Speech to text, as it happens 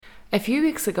A few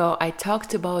weeks ago, I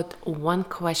talked about one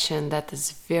question that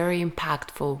is very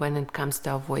impactful when it comes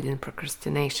to avoiding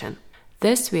procrastination.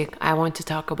 This week, I want to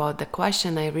talk about the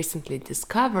question I recently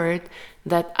discovered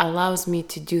that allows me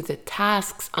to do the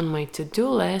tasks on my to-do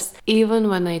list even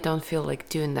when I don't feel like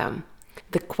doing them.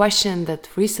 The question that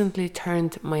recently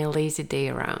turned my lazy day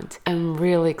around. I'm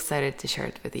really excited to share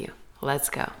it with you. Let's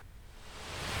go.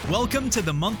 Welcome to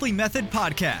the Monthly Method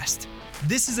Podcast.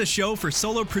 This is a show for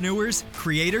solopreneurs,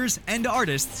 creators, and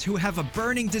artists who have a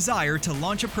burning desire to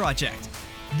launch a project.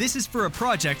 This is for a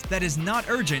project that is not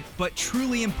urgent, but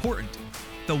truly important.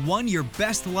 The one your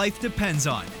best life depends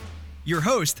on. Your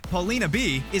host, Paulina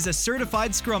B., is a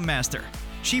certified Scrum Master.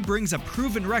 She brings a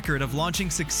proven record of launching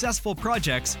successful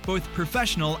projects, both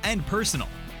professional and personal.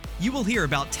 You will hear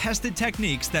about tested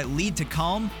techniques that lead to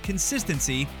calm,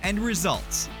 consistency, and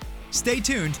results. Stay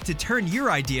tuned to turn your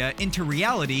idea into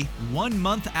reality 1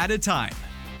 month at a time.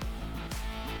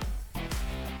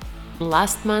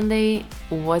 Last Monday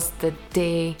was the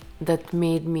day that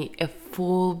made me a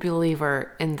full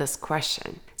believer in this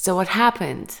question. So what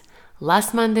happened?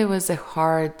 Last Monday was a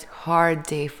hard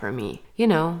day for me. You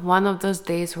know, one of those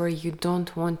days where you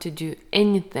don't want to do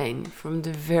anything from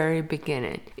the very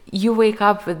beginning. You wake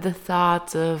up with the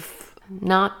thought of,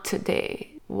 not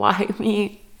today. Why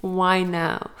me? Why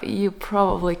now? You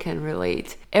probably can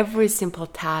relate. Every simple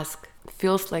task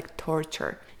feels like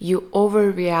torture. You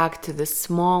overreact to the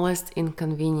smallest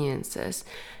inconveniences.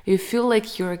 You feel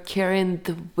like you're carrying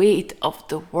the weight of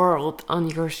the world on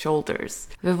your shoulders.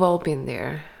 We've all been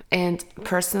there. And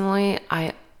personally,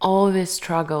 I always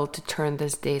struggle to turn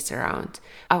these days around.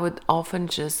 I would often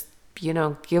just,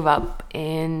 give up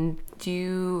and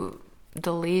do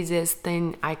the laziest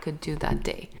thing I could do that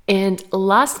day. And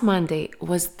last Monday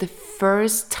was the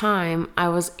first time I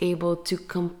was able to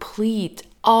complete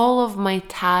all of my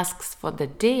tasks for the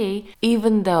day,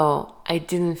 even though I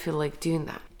didn't feel like doing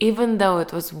that. Even though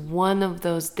it was one of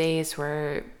those days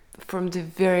where from the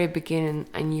very beginning,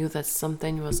 I knew that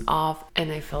something was off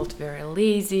and I felt very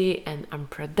lazy and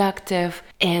unproductive.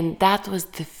 And that was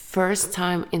the first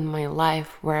time in my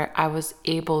life where I was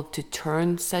able to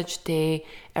turn such day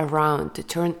around, to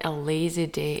turn a lazy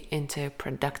day into a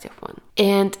productive one.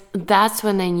 And that's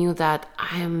when I knew that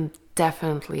I am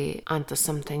definitely onto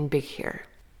something big here.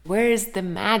 Where is the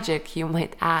magic, you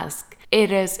might ask?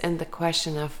 It is in the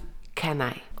question of, can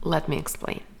I? Let me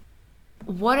explain.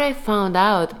 What I found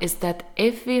out is that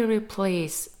if we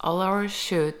replace all our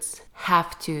shoulds,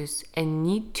 have tos, and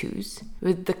need tos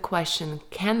with the question,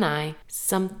 can I,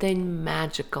 something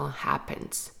magical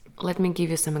happens. Let me give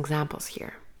you some examples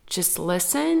here. Just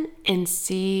listen and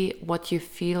see what you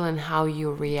feel and how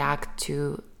you react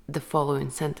to the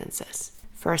following sentences.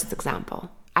 First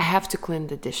example, I have to clean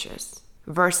the dishes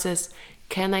versus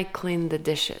can I clean the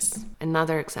dishes?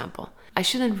 Another example, I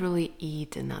shouldn't really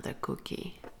eat another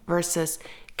cookie. Versus,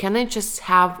 can I just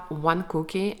have one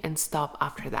cookie and stop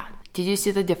after that? Did you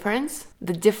see the difference?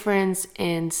 The difference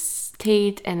in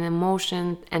state and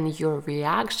emotion and your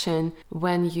reaction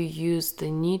when you use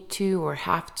the need to or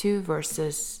have to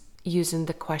versus using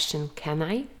the question, can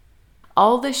I?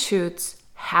 All the shoulds,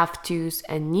 have tos,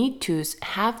 and need tos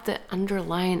have the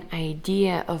underlying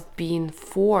idea of being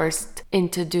forced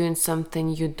into doing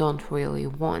something you don't really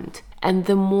want. And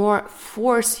the more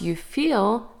force you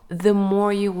feel, the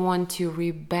more you want to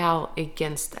rebel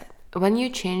against it. When you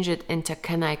change it into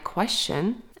can I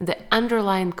question, the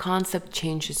underlying concept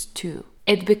changes too.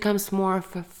 It becomes more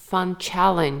of a fun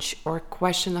challenge or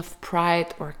question of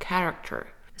pride or character.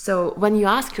 So when you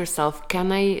ask yourself,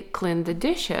 can I clean the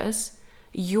dishes?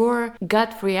 Your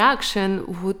gut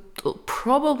reaction would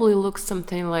probably look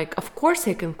something like, of course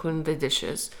I can clean the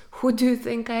dishes. Who do you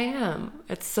think I am?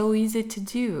 It's so easy to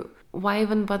do. Why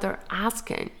even bother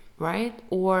asking? Right?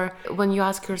 Or when you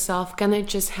ask yourself, can I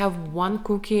just have one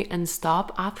cookie and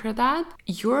stop after that?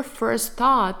 Your first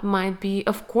thought might be,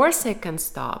 of course I can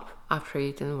stop after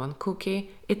eating one cookie.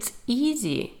 It's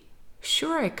easy.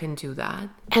 Sure, I can do that.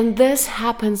 And this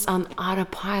happens on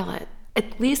autopilot.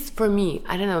 At least for me,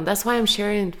 I don't know. That's why I'm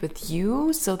sharing it with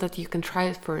you so that you can try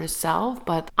it for yourself.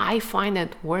 But I find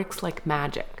it works like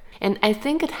magic. And I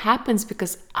think it happens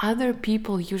because other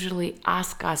people usually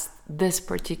ask us this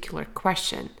particular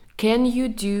question. Can you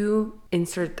do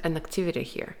insert an activity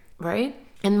here, right?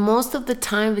 And most of the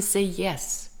time we say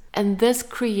yes. And this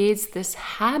creates this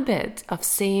habit of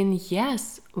saying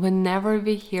yes whenever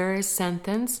we hear a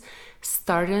sentence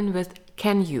starting with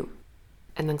can you?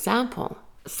 An example.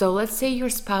 So let's say your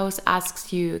spouse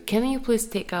asks you, can you please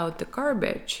take out the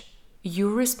garbage?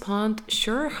 You respond,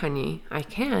 sure, honey, I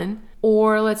can.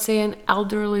 Or let's say an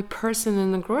elderly person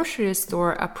in the grocery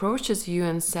store approaches you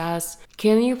and says,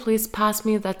 "Can you please pass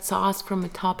me that sauce from the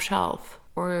top shelf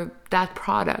or that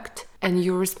product?" And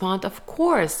you respond, "Of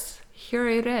course, here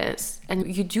it is."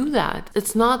 And you do that.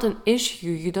 It's not an issue.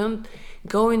 You don't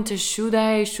go into should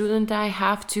I, shouldn't I,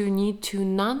 have to, need to,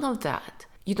 none of that.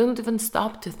 You don't even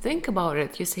stop to think about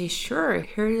it. You say, "Sure,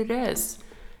 here it is.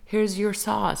 Here's your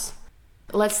sauce."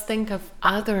 Let's think of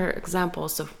other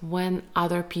examples of when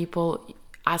other people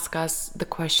ask us the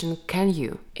question, "Can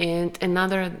you?" And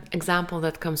another example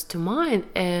that comes to mind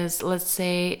is, let's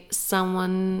say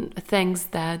someone thinks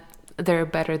that they're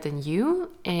better than you,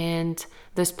 and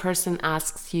this person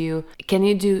asks you, "Can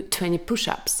you do 20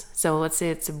 push-ups?" So let's say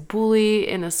it's a bully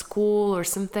in a school or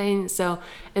something. So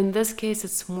in this case,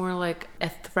 it's more like a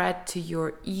threat to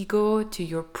your ego, to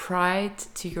your pride,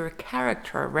 to your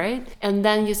character, right? And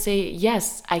then you say,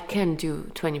 "Yes, I can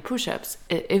do 20 push-ups."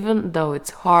 Even though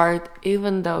it's hard,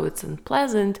 even though it's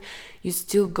unpleasant, you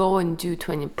still go and do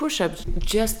 20 push-ups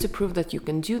just to prove that you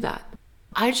can do that.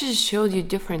 I just showed you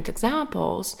different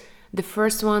examples. The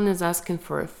first one is asking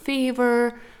for a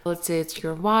favor. Let's say it's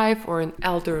your wife or an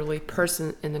elderly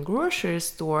person in a grocery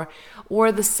store. Or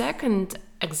the second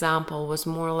example was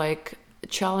more like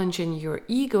challenging your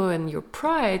ego and your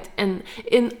pride. And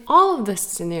in all of the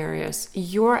scenarios,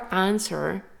 your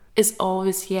answer is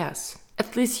always yes.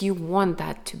 At least you want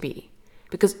that to be.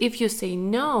 Because if you say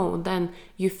no, then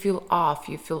you feel off,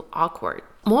 you feel awkward.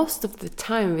 Most of the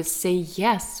time we say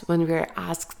yes when we're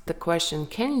asked the question,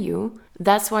 "Can you?"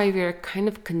 That's why we're kind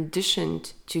of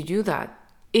conditioned to do that,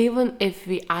 even if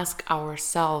we ask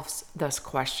ourselves this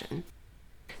question.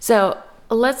 So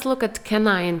let's look at "can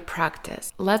I" in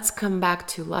practice. Let's come back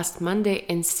to last Monday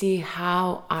and see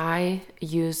how I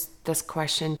used this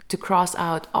question to cross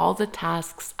out all the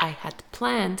tasks I had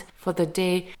planned for the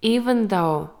day, even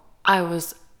though I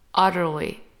was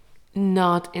utterly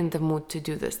not in the mood to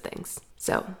do these things.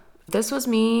 So this was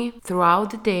me throughout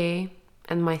the day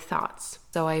and my thoughts.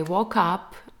 So I woke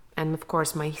up, and of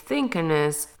course my thinking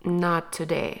is, not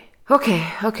today.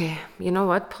 Okay, you know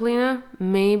what, Polina?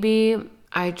 Maybe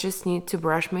I just need to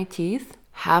brush my teeth,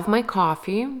 have my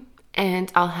coffee,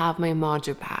 and I'll have my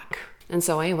mojo back. And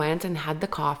so I went and had the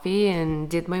coffee and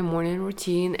did my morning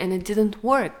routine, and it didn't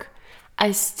work.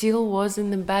 I still was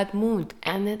in a bad mood,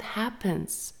 and it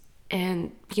happens.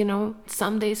 And,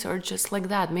 some days are just like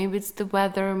that. Maybe it's the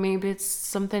weather, maybe it's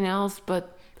something else,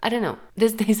 but I don't know.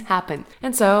 These days happen.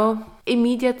 And so,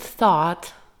 immediate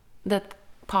thought that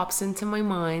pops into my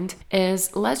mind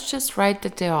is, let's just write the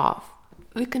day off.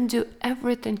 We can do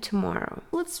everything tomorrow.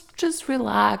 Let's just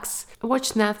relax, watch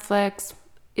Netflix,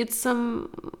 eat some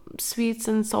sweets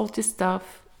and salty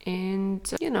stuff, and,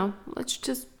 let's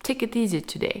just take it easy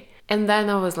today. And then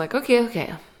I was like,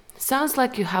 okay. Sounds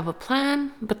like you have a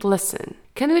plan, but listen,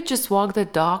 can we just walk the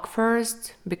dog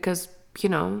first? Because,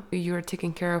 you're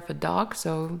taking care of a dog,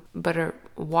 so better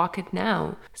walk it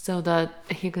now so that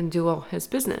he can do all his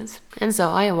business. And so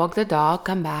I walk the dog,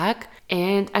 come back,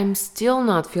 and I'm still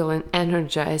not feeling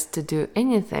energized to do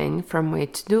anything from my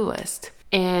to-do list.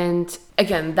 And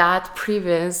again, that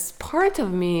previous part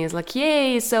of me is like,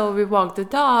 yay, so we walked the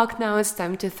dog, now it's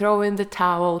time to throw in the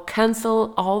towel,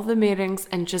 cancel all the meetings,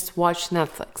 and just watch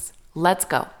Netflix. Let's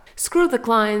go. Screw the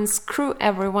clients, screw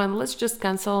everyone, let's just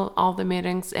cancel all the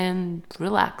meetings and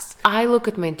relax. I look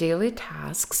at my daily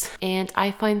tasks and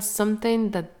I find something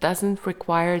that doesn't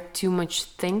require too much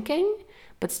thinking,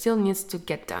 but still needs to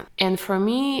get done. And for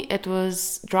me, it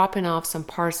was dropping off some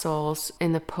parcels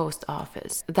in the post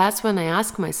office. That's when I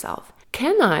ask myself,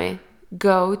 can I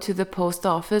go to the post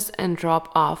office and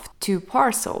drop off 2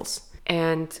 parcels?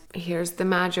 And here's the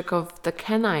magic of the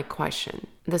can I question.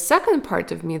 The second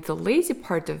part of me, the lazy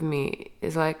part of me,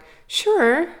 is like,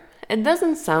 sure, it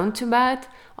doesn't sound too bad.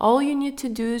 All you need to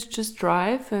do is just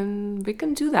drive and we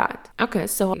can do that. Okay,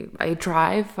 so I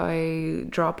drive, I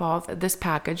drop off these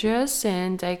packages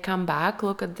and I come back,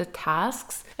 look at the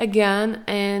tasks again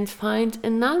and find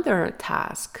another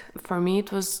task. For me,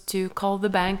 it was to call the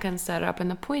bank and set up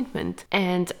an appointment.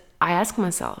 And I ask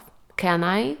myself, can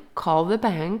I call the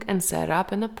bank and set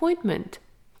up an appointment?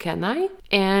 Can I?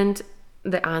 And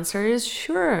the answer is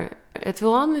sure. It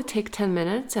will only take 10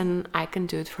 minutes and I can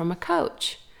do it from a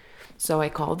couch. So I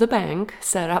called the bank,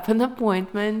 set up an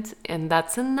appointment, and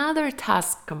that's another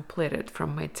task completed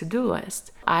from my to-do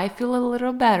list. I feel a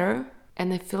little better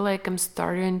and I feel like I'm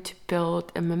starting to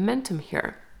build a momentum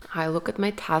here. I look at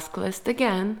my task list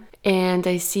again and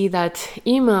I see that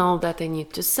email that I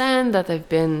need to send that I've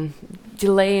been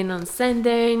delaying on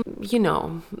sending,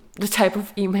 the type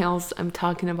of emails I'm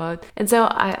talking about. And so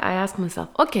I ask myself,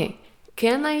 okay,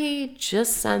 can I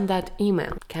just send that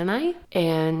email? Can I?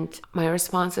 And my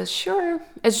response is, sure,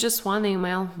 it's just one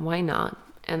email. Why not?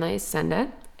 And I send it.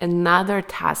 Another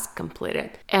task completed.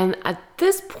 And at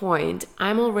this point,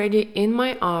 I'm already in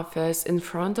my office in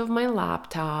front of my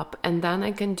laptop, and then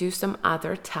I can do some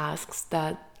other tasks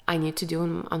that I need to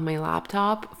do on my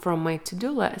laptop from my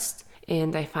to-do list.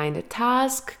 And I find a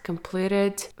task, complete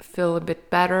it, feel a bit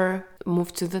better,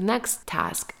 move to the next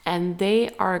task. And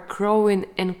they are growing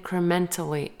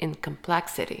incrementally in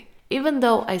complexity. Even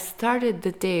though I started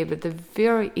the day with the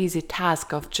very easy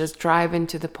task of just driving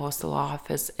to the postal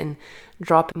office and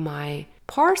drop my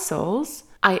parcels,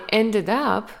 I ended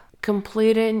up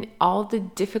completing all the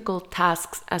difficult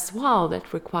tasks as well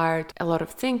that required a lot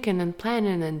of thinking and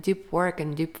planning and deep work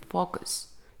and deep focus.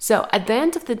 So at the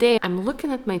end of the day, I'm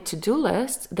looking at my to-do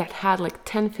list that had like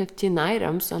 10-15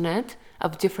 items on it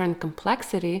of different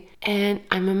complexity, and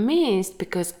I'm amazed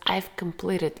because I've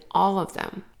completed all of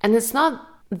them. And it's not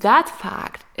that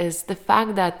fact, is the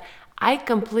fact that I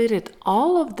completed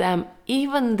all of them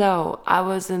even though I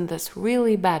was in this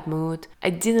really bad mood. I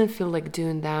didn't feel like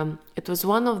doing them. It was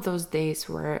one of those days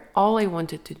where all I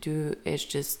wanted to do is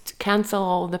just cancel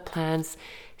all the plans,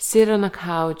 sit on a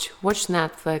couch, watch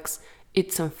Netflix,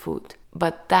 eat some food.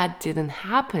 But that didn't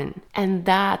happen. And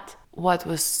that what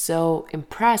was so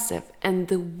impressive. And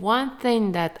the one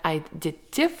thing that I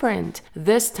did different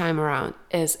this time around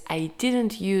is I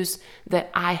didn't use the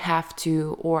I have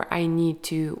to or I need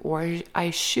to or I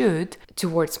should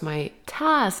towards my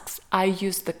tasks. I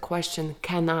used the question,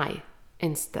 can I,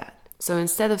 instead. So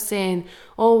instead of saying,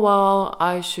 oh, well,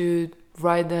 I should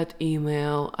write that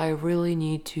email, I really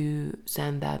need to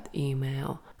send that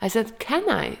email, I said, can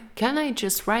I? Can I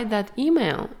just write that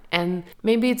email? And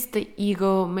maybe it's the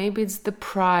ego, maybe it's the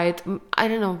pride, I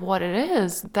don't know what it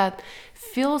is that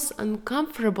feels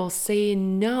uncomfortable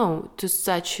saying no to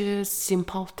such a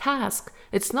simple task.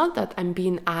 It's not that I'm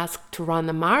being asked to run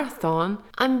a marathon,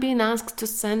 I'm being asked to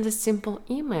send a simple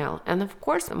email. And of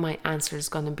course my answer is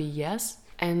gonna be yes.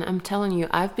 And I'm telling you,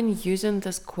 I've been using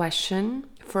this question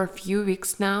for a few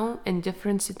weeks now in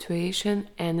different situations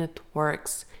and it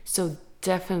works. So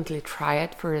definitely try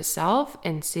it for yourself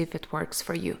and see if it works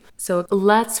for you. So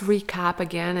let's recap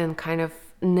again and kind of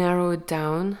narrow it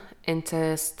down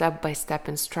into step-by-step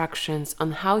instructions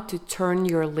on how to turn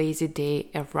your lazy day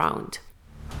around.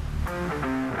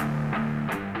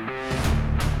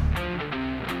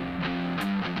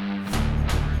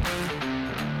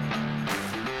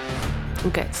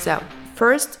 Okay, so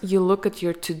first you look at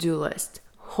your to-do list.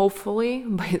 Hopefully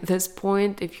by this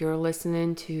point, if you're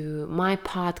listening to my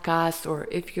podcast or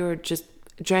if you're just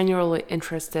generally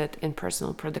interested in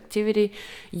personal productivity,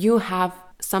 you have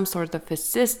some sort of a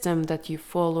system that you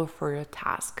follow for your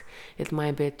task. It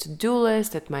might be a to-do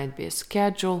list, it might be a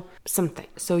schedule, something.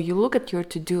 So you look at your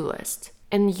to-do list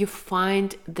and you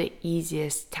find the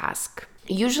easiest task.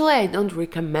 Usually I don't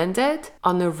recommend it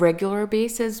on a regular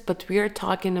basis, but we are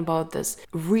talking about this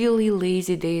really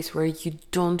lazy days where you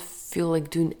don't feel like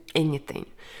doing anything,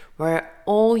 where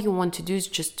all you want to do is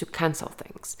just to cancel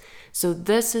things. So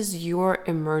this is your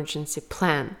emergency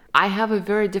plan. I have a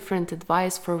very different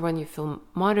advice for when you feel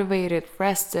motivated,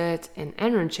 rested, and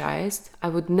energized. I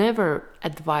would never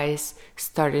advise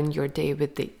starting your day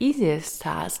with the easiest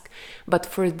task, but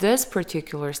for this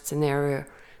particular scenario,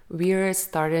 we're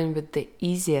starting with the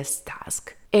easiest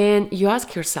task. And you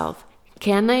ask yourself,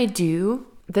 can I do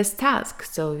this task?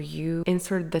 So you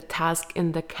insert the task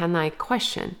in the can I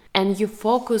question and you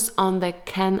focus on the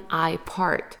can I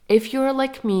part. If you're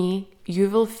like me, you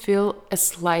will feel a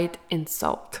slight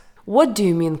insult. What do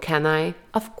you mean, can I?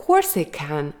 Of course I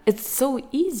can. It's so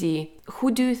easy.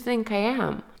 Who do you think I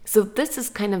am? So this is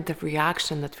kind of the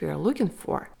reaction that we are looking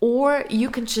for. Or you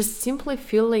can just simply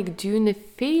feel like doing a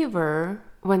favor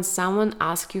when someone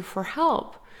asks you for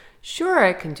help. Sure,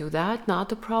 I can do that,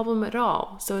 not a problem at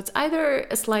all. So it's either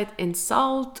a slight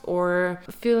insult or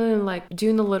feeling like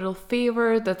doing a little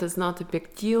favor that is not a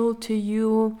big deal to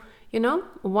you. You know,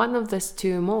 one of these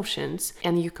two emotions.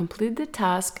 And you complete the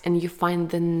task and you find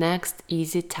the next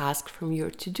easy task from your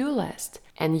to-do list.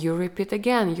 And you repeat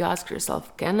again, you ask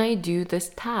yourself, can I do this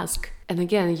task? And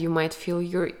again, you might feel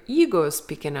your ego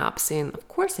speaking up, saying, of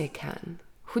course I can.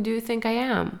 Who do you think I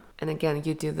am? And again,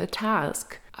 you do the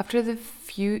task. After the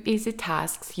few easy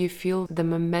tasks, you feel the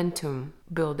momentum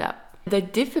build up. The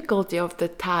difficulty of the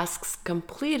tasks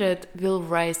completed will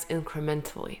rise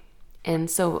incrementally.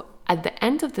 And so at the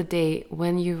end of the day,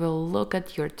 when you will look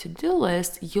at your to-do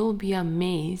list, you'll be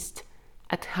amazed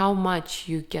at how much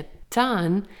you get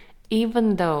done,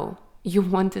 even though you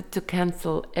wanted to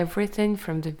cancel everything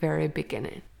from the very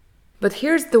beginning. But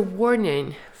here's the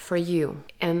warning for you,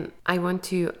 and I want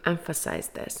to emphasize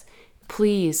this.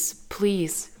 Please,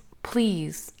 please,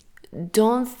 please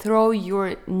don't throw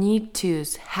your need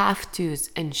tos, have tos,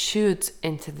 and shoulds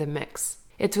into the mix.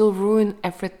 It will ruin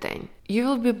everything. You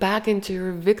will be back into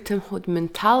your victimhood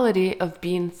mentality of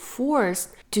being forced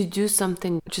to do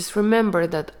something. Just remember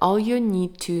that all your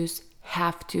need tos,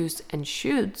 have tos, and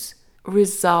shoulds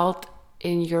result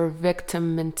in your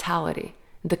victim mentality.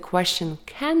 The question,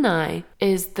 can I,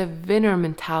 is the winner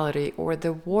mentality or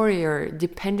the warrior,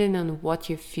 depending on what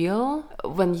you feel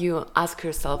when you ask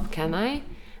yourself, can I?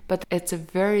 But it's a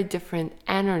very different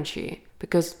energy,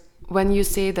 because when you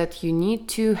say that you need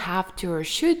to, have to, or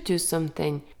should do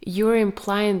something, you're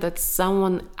implying that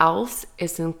someone else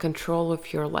is in control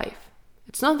of your life.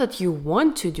 It's not that you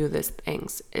want to do these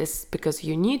things, it's because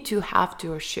you need to, have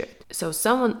to, or should. So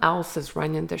someone else is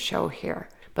running the show here.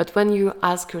 But when you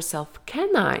ask yourself,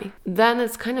 can I? Then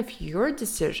it's kind of your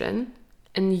decision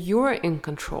and you're in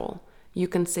control. You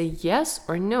can say yes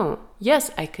or no.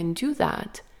 Yes, I can do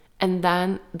that. And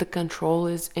then the control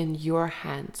is in your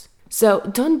hands. So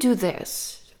don't do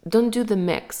this. Don't do the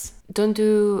mix. Don't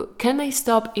do, can I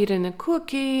stop eating a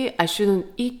cookie? I shouldn't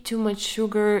eat too much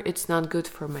sugar. It's not good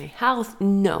for my health.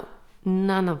 No,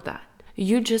 none of that.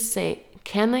 You just say,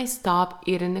 can I stop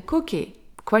eating a cookie?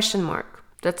 Question mark.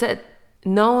 That's it.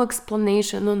 No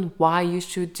explanation on why you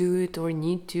should do it or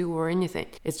need to or anything.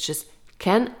 It's just,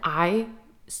 can I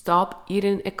stop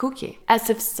eating a cookie? As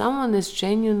if someone is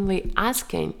genuinely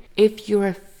asking if you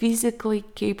are physically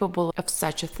capable of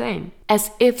such a thing. As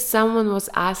if someone was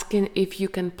asking if you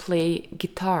can play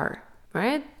guitar,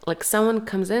 right? Like someone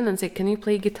comes in and say, can you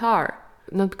play guitar?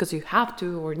 Not because you have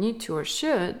to or need to or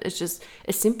should. It's just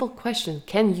a simple question.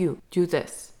 Can you do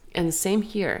this? And same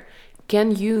here.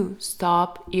 Can you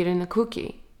stop eating a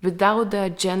cookie without the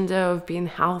agenda of being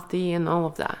healthy and all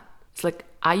of that? It's like,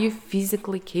 are you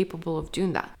physically capable of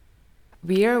doing that?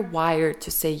 We are wired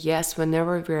to say yes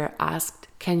whenever we're asked,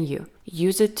 can you?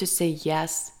 Use it to say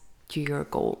yes to your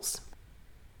goals.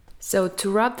 So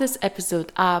to wrap this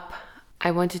episode up,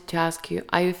 I wanted to ask you,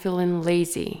 are you feeling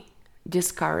lazy,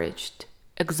 discouraged,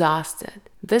 exhausted?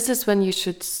 This is when you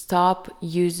should stop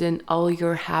using all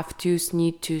your have tos,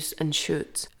 need tos, and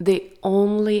shoulds. They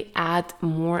only add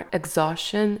more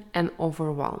exhaustion and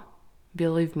overwhelm.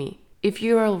 Believe me, if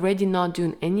you're already not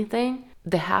doing anything,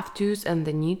 the have tos and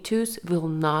the need tos will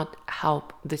not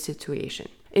help the situation.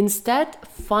 Instead,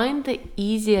 find the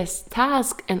easiest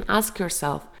task and ask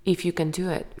yourself if you can do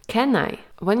it. Can I?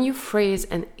 When you phrase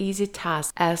an easy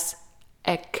task as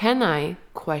a can I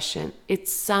question, it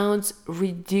sounds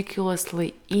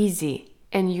ridiculously easy,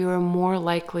 and you're more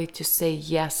likely to say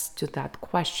yes to that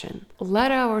question.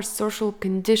 Let our social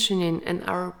conditioning and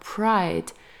our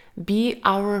pride be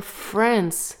our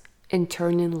friends in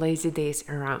turning lazy days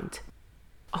around.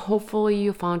 Hopefully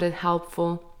you found it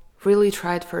helpful. Really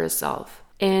try it for yourself.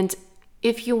 And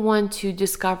if you want to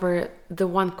discover the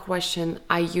one question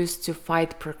I used to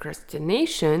fight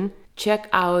procrastination, check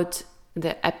out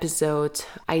the episode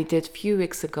I did a few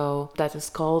weeks ago that is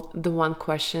called The One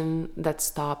Question That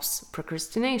Stops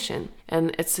Procrastination.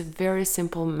 And it's a very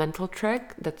simple mental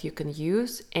trick that you can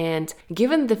use. And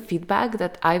given the feedback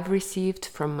that I've received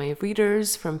from my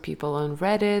readers, from people on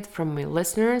Reddit, from my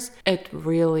listeners, it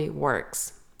really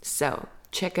works. So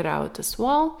check it out as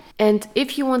well. And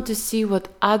if you want to see what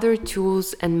other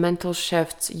tools and mental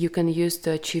shifts you can use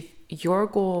to achieve your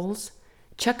goals,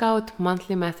 check out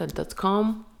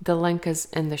monthlymethod.com. The link is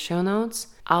in the show notes.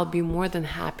 I'll be more than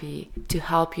happy to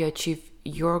help you achieve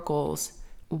your goals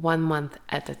 1 month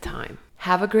at a time.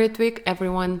 Have a great week,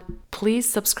 everyone. Please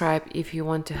subscribe if you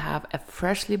want to have a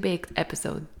freshly baked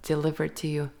episode delivered to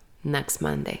you next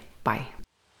Monday. Bye.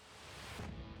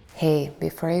 Hey,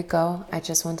 before you go, I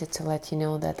just wanted to let you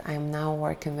know that I'm now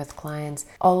working with clients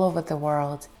all over the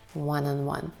world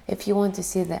one-on-one. If you want to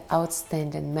see the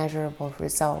outstanding measurable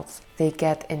results they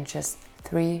get in just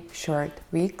 3 short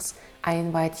weeks, I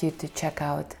invite you to check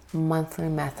out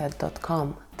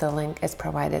monthlymethod.com. The link is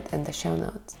provided in the show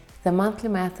notes. The Monthly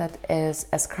Method is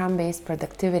a Scrum-based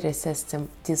productivity system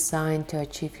designed to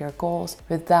achieve your goals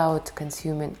without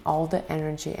consuming all the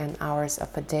energy and hours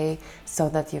of a day, so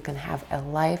that you can have a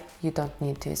life you don't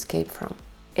need to escape from.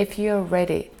 If you're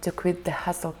ready to quit the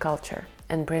hustle culture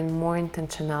and bring more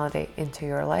intentionality into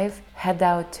your life, head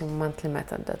out to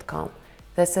monthlymethod.com.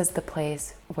 This is the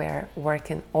place where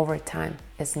working overtime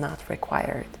is not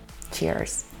required.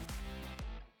 Cheers!